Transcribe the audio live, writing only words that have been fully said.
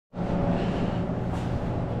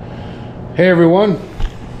Hey everyone,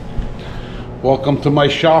 welcome to my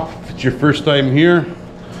shop. If it's your first time here,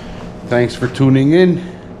 thanks for tuning in.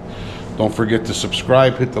 Don't forget to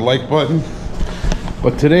subscribe, hit the like button.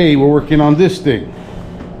 But today we're working on this thing.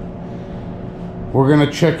 We're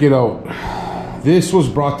gonna check it out. This was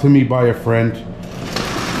brought to me by a friend,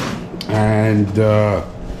 and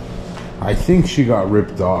I think she got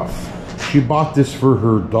ripped off. She bought this for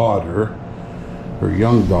her daughter, her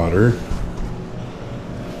young daughter.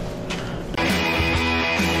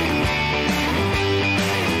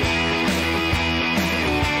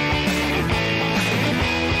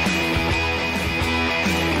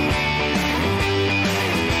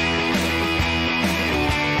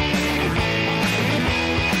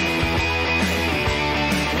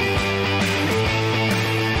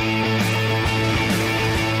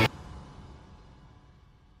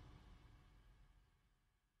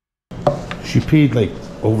 She paid like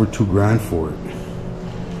over $2,000 for it,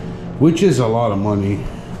 which is a lot of money.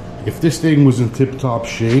 If this thing was in tip-top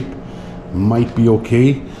shape, might be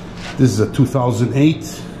okay. This is a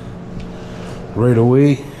 2008. Right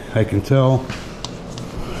away, I can tell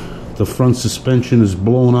the front suspension is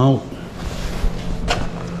blown out.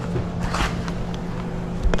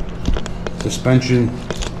 Suspension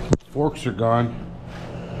forks are gone.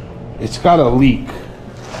 It's got a leak.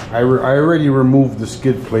 I already removed the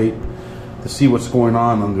skid plate to see what's going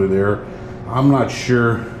on under there. I'm not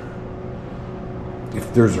sure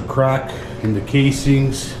if there's a crack in the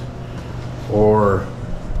casings or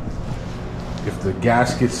if the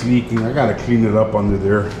gasket's leaking. I gotta clean it up under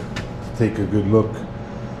there, take a good look.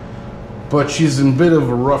 But she's in a bit of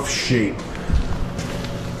a rough shape.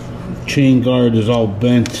 Chain guard is all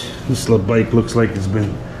bent. This little bike looks like it's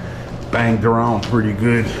been banged around pretty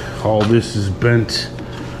good. All this is bent.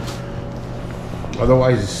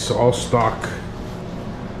 Otherwise, it's all stock.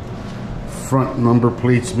 Front number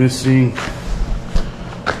plate's missing.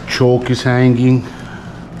 Choke is hanging.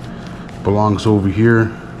 Belongs over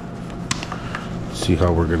here. Let's see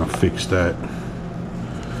how we're gonna fix that.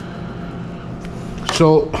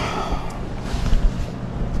 So,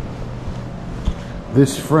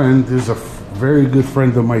 this friend is a very good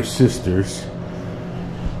friend of my sister's,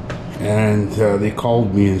 and they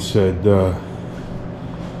called me and said,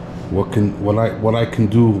 what can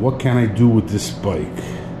I do with this bike?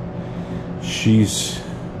 She's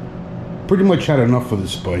pretty much had enough of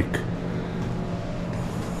this bike.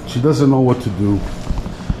 She doesn't know what to do.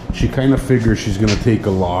 She kind of figures she's gonna take a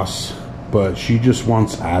loss, but she just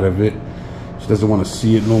wants out of it. She doesn't want to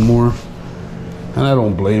see it no more, and I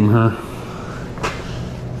don't blame her.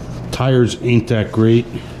 Tires ain't that great.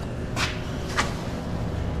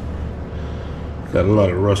 Got a lot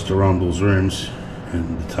of rust around those rims.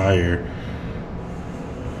 And the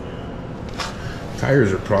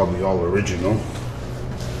tires are probably all original.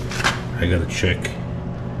 I gotta check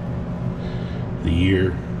the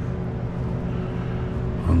year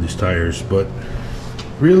on these tires, but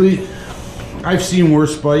really, I've seen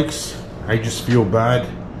worse bikes. I just feel bad.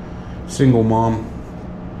 Single mom,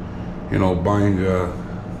 you know, buying a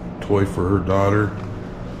toy for her daughter.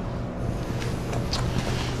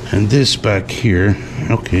 And this back here,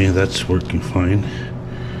 okay, that's working fine.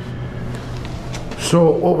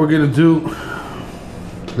 So what we're gonna do,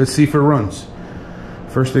 let's see if it runs.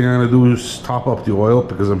 First thing I'm gonna do is top up the oil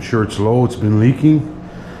because I'm sure it's low, it's been leaking.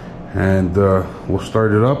 And we'll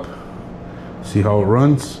start it up, see how it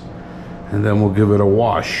runs, and then we'll give it a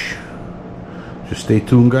wash. Just stay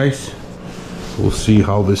tuned, guys. We'll see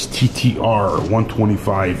how this TTR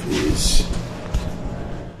 125 is.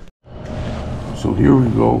 So here we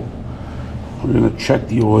go. We're gonna check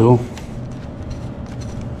the oil.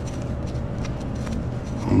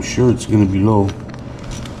 I'm sure it's gonna be low.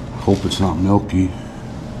 Hope it's not milky.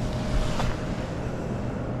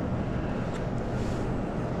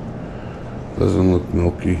 Doesn't look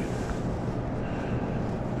milky.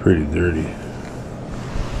 Pretty dirty.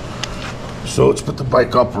 So let's put the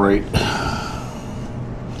bike upright.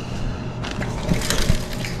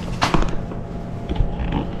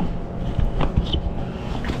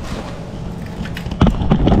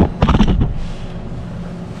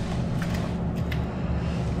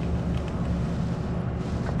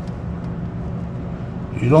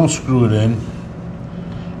 You don't screw it in.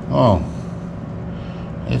 Oh,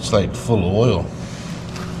 it's like full of oil.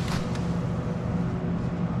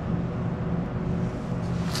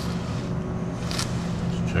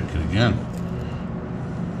 Let's check it again.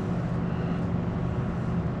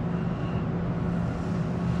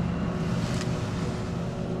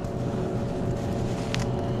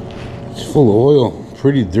 It's full of oil,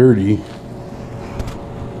 pretty dirty.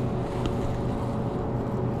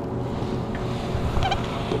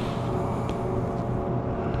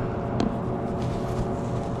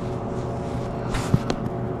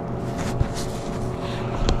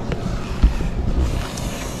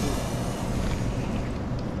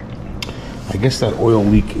 I guess that oil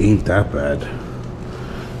leak ain't that bad.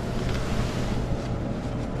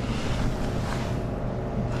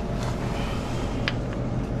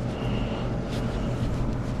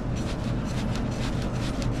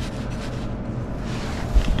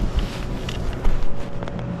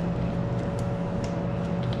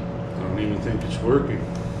 I don't even think it's working.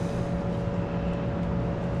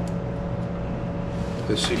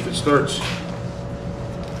 Let's see if it starts.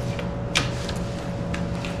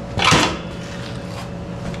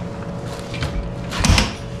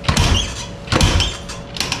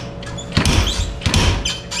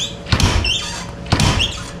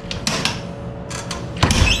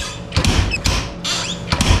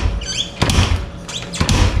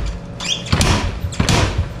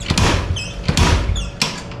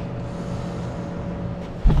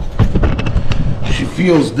 She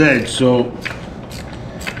feels dead, so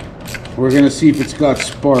we're gonna see if it's got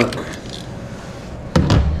spark.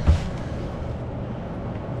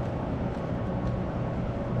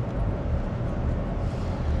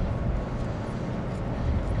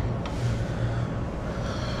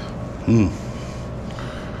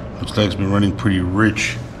 Looks like it's been running pretty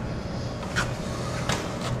rich.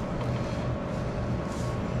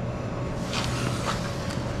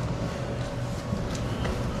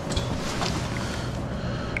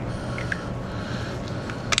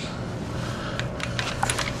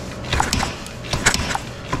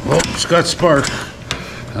 Well, it's got spark.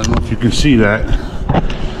 I don't know if you can see that.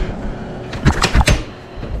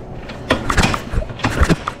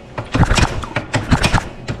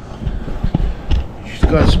 She's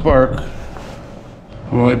got spark.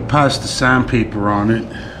 Well, I passed the sandpaper on it.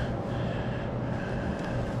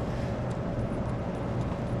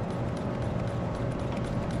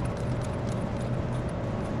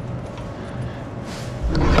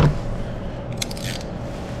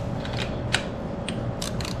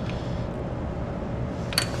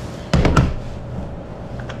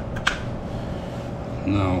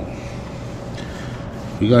 Now,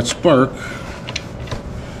 we got spark.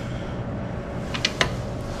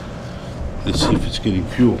 Let's see if it's getting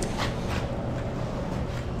fuel.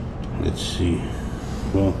 Let's see.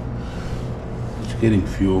 Well, it's getting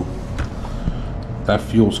fuel. That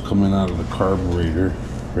fuel's coming out of the carburetor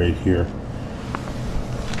right here.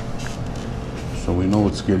 So we know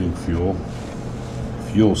it's getting fuel.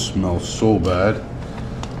 Fuel smells so bad,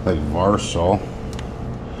 like Varsol.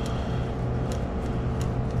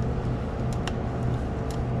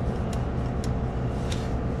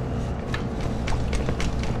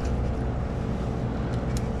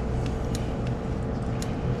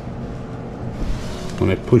 When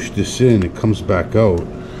I push this in, it comes back out.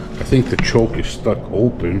 I think the choke is stuck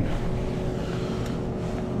open.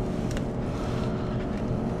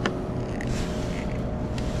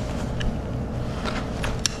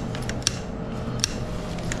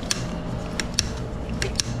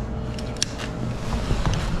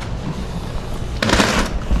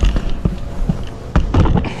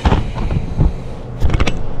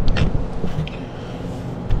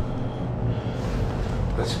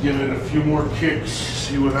 Let's give it a few more kicks,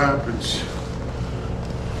 see what happens.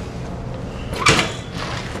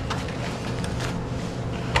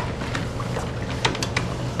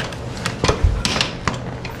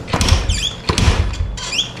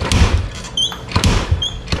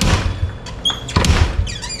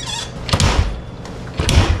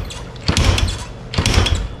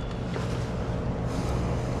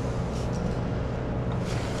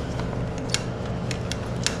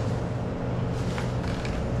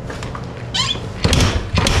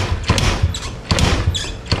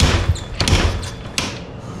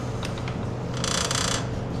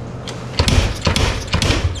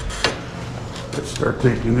 Let's start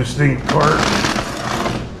taking this thing apart.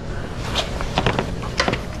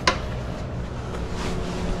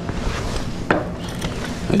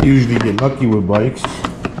 I usually get lucky with bikes.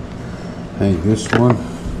 I think this one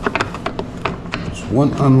is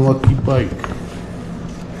one unlucky bike.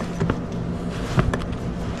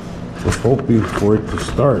 Was hoping for it to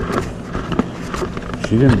start.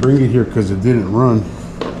 She didn't bring it here because it didn't run.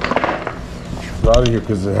 She brought it here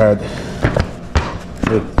because it had.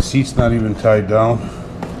 The seat's not even tied down.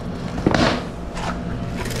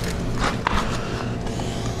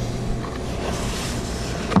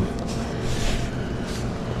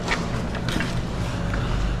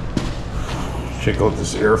 Check out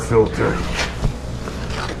this air filter.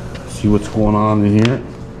 See what's going on in here.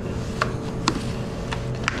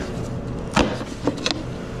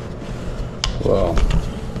 Wow,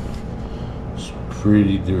 it's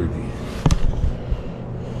pretty dirty.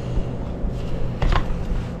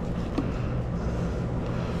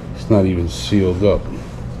 Not even sealed up.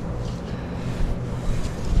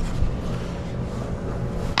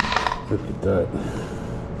 at that.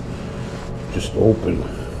 Just open.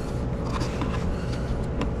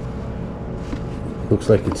 Looks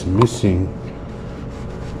like it's missing,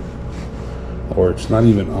 or it's not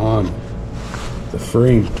even on the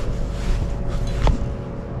frame.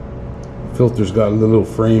 Filter's got a little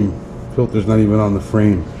frame. Filter's not even on the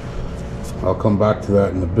frame. I'll come back to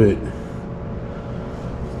that in a bit.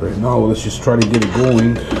 Right now, let's just try to get it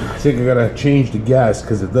going. I think I gotta change the gas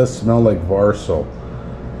because it does smell like Varso.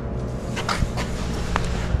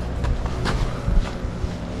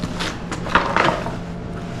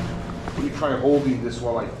 Let me try holding this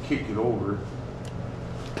while I kick it over.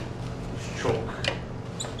 Just choke.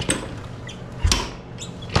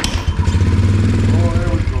 Oh, there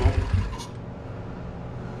we go.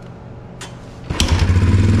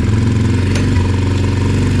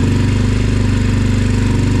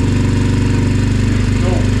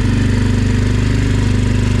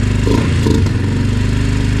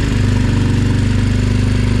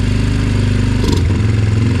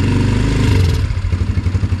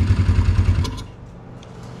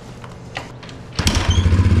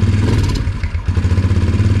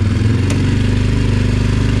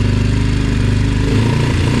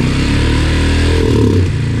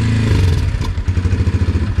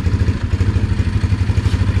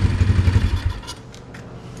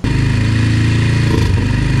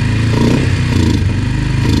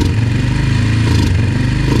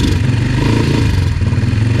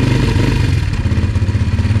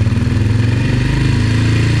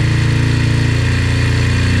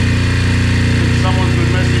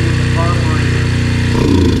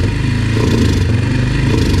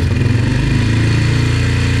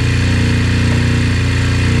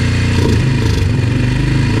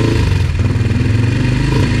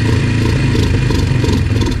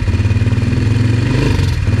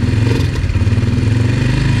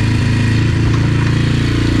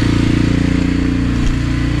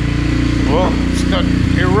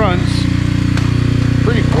 It runs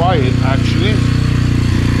pretty quiet, actually.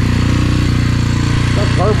 Not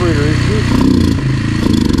carburetor issue.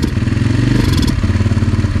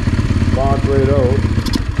 Bog right out.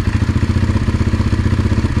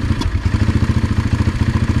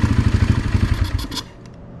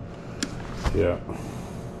 Yeah.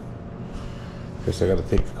 Guess I gotta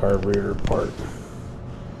take the carburetor apart.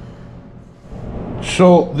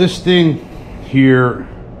 So this thing here,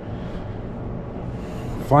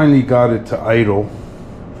 finally got it to idle,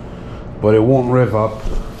 but it won't rev up.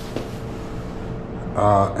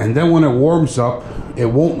 And then when it warms up, it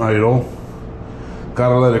won't idle.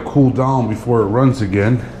 Gotta let it cool down before it runs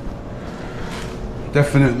again.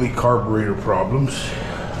 Definitely carburetor problems.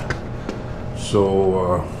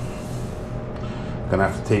 So gonna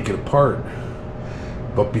have to take it apart.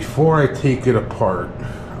 But before I take it apart,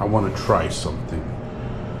 I want to try something.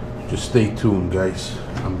 Just stay tuned, guys.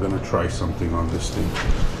 I'm gonna try something on this thing.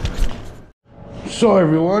 So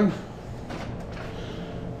everyone,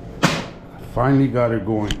 I finally got it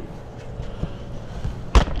going.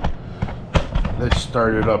 Let's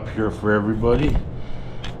start it up here for everybody.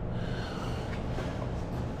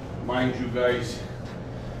 Mind you guys,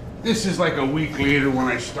 this is like a week later when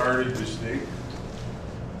I started this thing.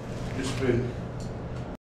 Just been...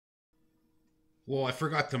 Well, I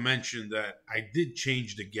forgot to mention that I did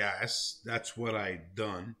change the gas. That's what I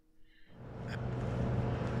done.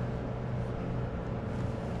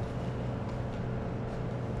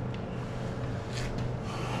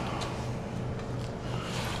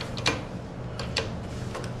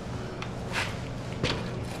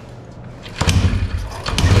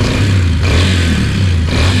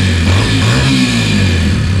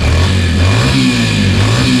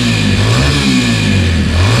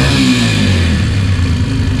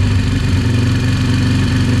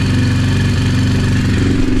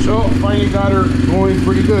 Finally got her going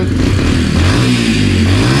pretty good.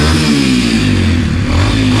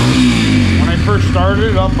 When I first started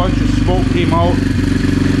it up, a bunch of smoke came out.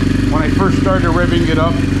 When I first started revving it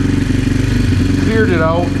up, cleared it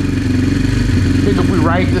out. I think if we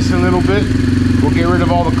ride this a little bit, we'll get rid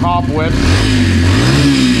of all the cobwebs.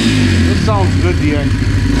 This sounds good, the end.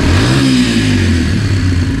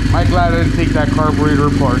 I'm glad I didn't take that carburetor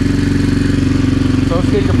apart. So let's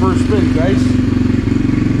take a first spin, guys.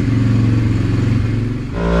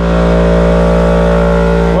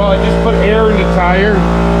 Put air in the tire.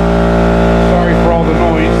 Sorry for all the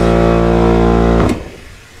noise.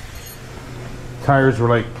 Tires were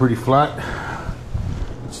like pretty flat.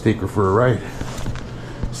 Let's take her for a ride.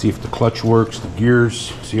 See if the clutch works, the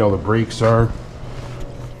gears, see how the brakes are.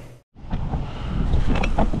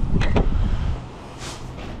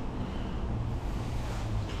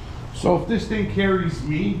 So if this thing carries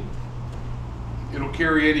me, It'll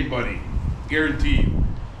carry anybody, guaranteed.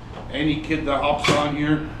 Any kid that hops on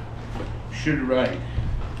here should ride.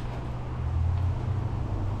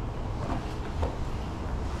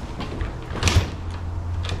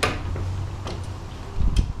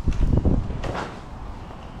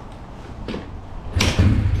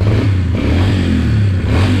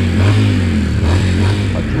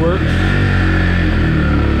 Clutch works.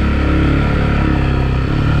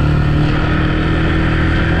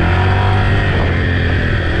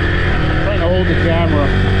 The camera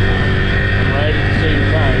right at the same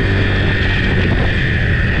time.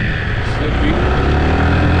 Slippy.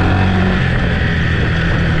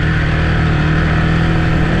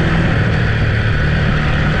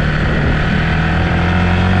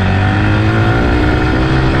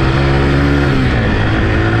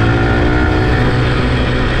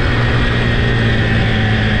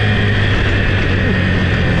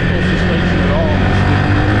 No suspension at all.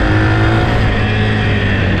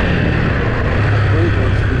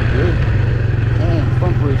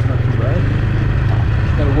 Front brake's not too bad.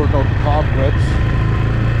 Just gotta work out the cobwebs.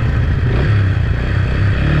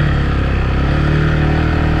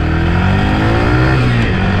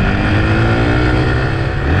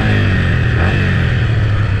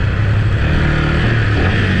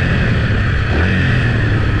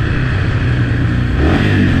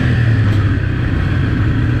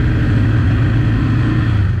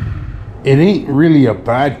 It ain't really a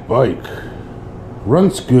bad bike.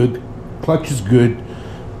 Runs good, clutch is good,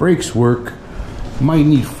 brakes work. Might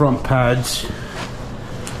need front pads.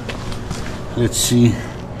 Let's see,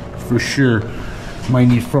 for sure might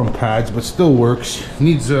need front pads, but still works.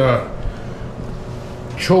 Needs a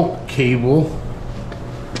choke cable.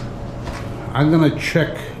 I'm gonna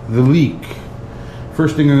check the leak.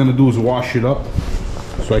 First thing I'm gonna do is wash it up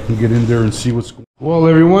so I can get in there and see what's going on. Well,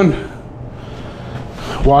 everyone,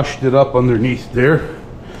 washed it up underneath there.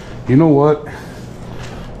 You know what?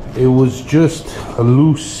 It was just a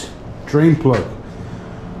loose drain plug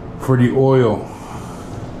for the oil.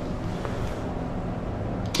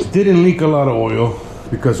 It didn't leak a lot of oil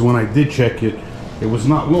because when I did check it, it was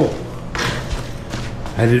not low.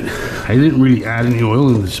 I didn't really add any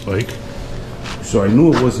oil in this bike, so I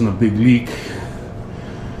knew it wasn't a big leak.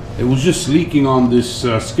 It was just leaking on this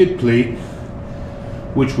skid plate,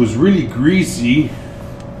 which was really greasy,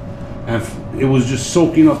 and it was just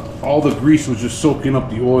soaking up, all the grease was just soaking up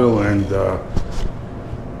the oil and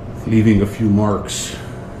leaving a few marks.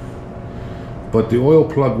 But the oil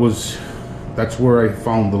plug was, that's where I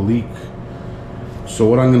found the leak. So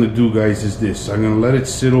what I'm gonna do, guys, is this. I'm gonna let it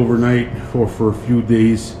sit overnight or for a few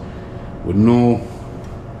days with no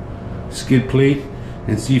skid plate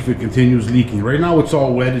and see if it continues leaking. Right now it's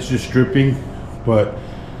all wet, it's just dripping, but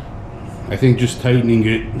I think just tightening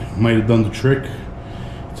it might have done the trick.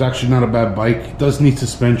 It's actually not a bad bike. It does need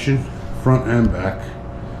suspension, front and back.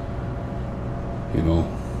 You know,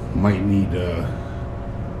 might need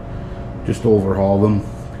just overhaul them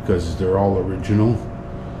because they're all original.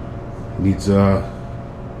 Needs a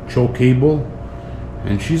choke cable,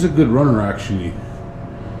 and she's a good runner actually.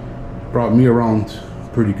 Brought me around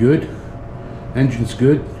pretty good. Engine's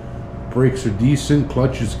good, brakes are decent,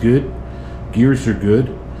 clutch is good, gears are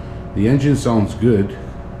good, the engine sounds good.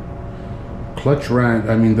 Clutch ran,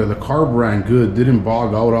 I mean the carb ran good, didn't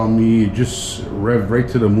bog out on me, it just revved right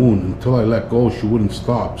to the moon. Until I let go, she wouldn't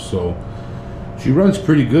stop, so she runs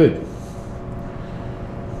pretty good.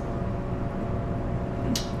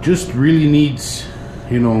 Just really needs,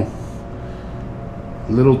 you know,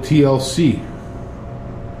 little TLC.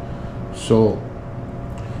 So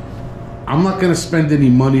I'm not gonna spend any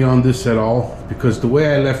money on this at all, because the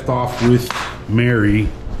way I left off with Mary,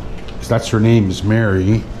 because that's her name, is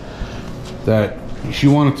Mary, that she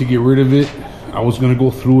wanted to get rid of it. I was gonna go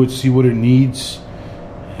through it, see what it needs,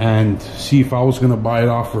 and see if I was gonna buy it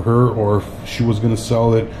off for her, or if she was gonna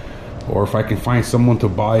sell it, or if I can find someone to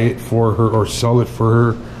buy it for her or sell it for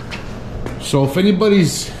her. So if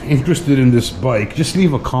anybody's interested in this bike, just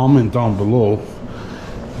leave a comment down below.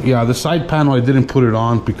 Yeah, the side panel, I didn't put it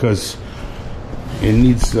on because it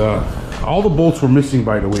needs, all the bolts were missing,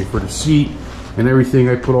 by the way, for the seat and everything.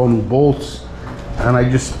 I put all new bolts, and I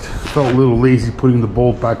just felt a little lazy putting the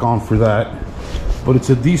bolt back on for that. But it's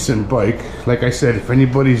a decent bike. Like I said, if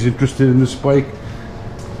anybody's interested in this bike,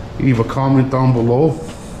 leave a comment down below.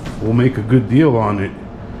 We'll make a good deal on it.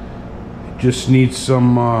 It just needs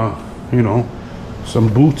some, you know,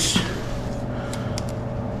 some boots.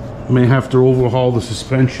 May have to overhaul the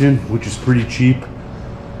suspension, which is pretty cheap.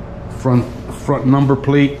 Front number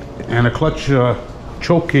plate and a clutch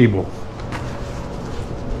choke cable.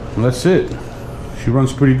 And that's it. She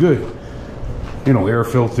runs pretty good. You know, air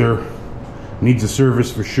filter, needs a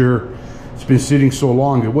service for sure. It's been sitting so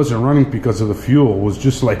long, it wasn't running because of the fuel. It was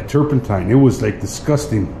just like turpentine. It was like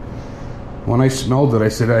disgusting. When I smelled it, I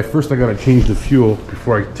said, first I gotta change the fuel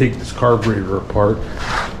before I take this carburetor apart.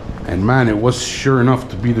 And man, it was sure enough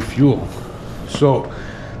to be the fuel. So,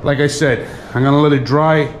 like I said, I'm gonna let it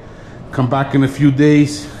dry, come back in a few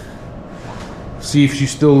days, see if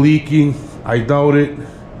she's still leaking. I doubt it.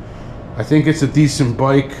 I think it's a decent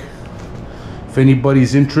bike. If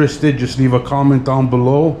anybody's interested, just leave a comment down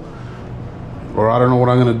below. Or I don't know what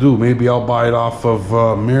I'm gonna do. Maybe I'll buy it off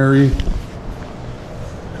of Mary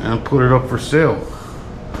and put it up for sale.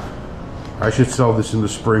 I should sell this in the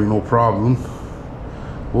spring, no problem.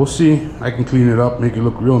 We'll see. I can clean it up, make it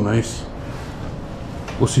look real nice.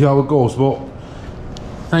 We'll see how it goes. Well,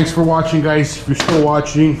 thanks for watching, guys. If you're still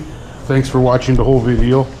watching, thanks for watching the whole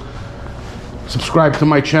video. Subscribe to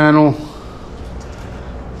my channel.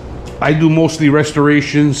 I do mostly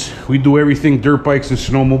restorations. We do everything dirt bikes and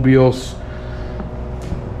snowmobiles.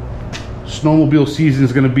 Snowmobile season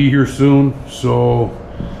is going to be here soon, so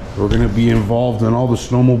we're going to be involved in all the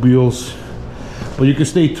snowmobiles. But you can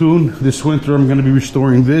stay tuned. This winter I'm going to be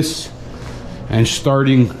restoring this and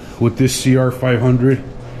starting with this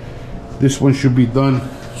CR500. This one should be done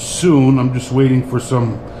soon. I'm just waiting for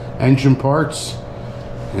some engine parts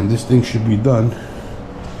and this thing should be done.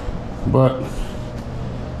 But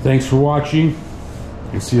thanks for watching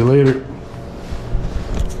and see you later.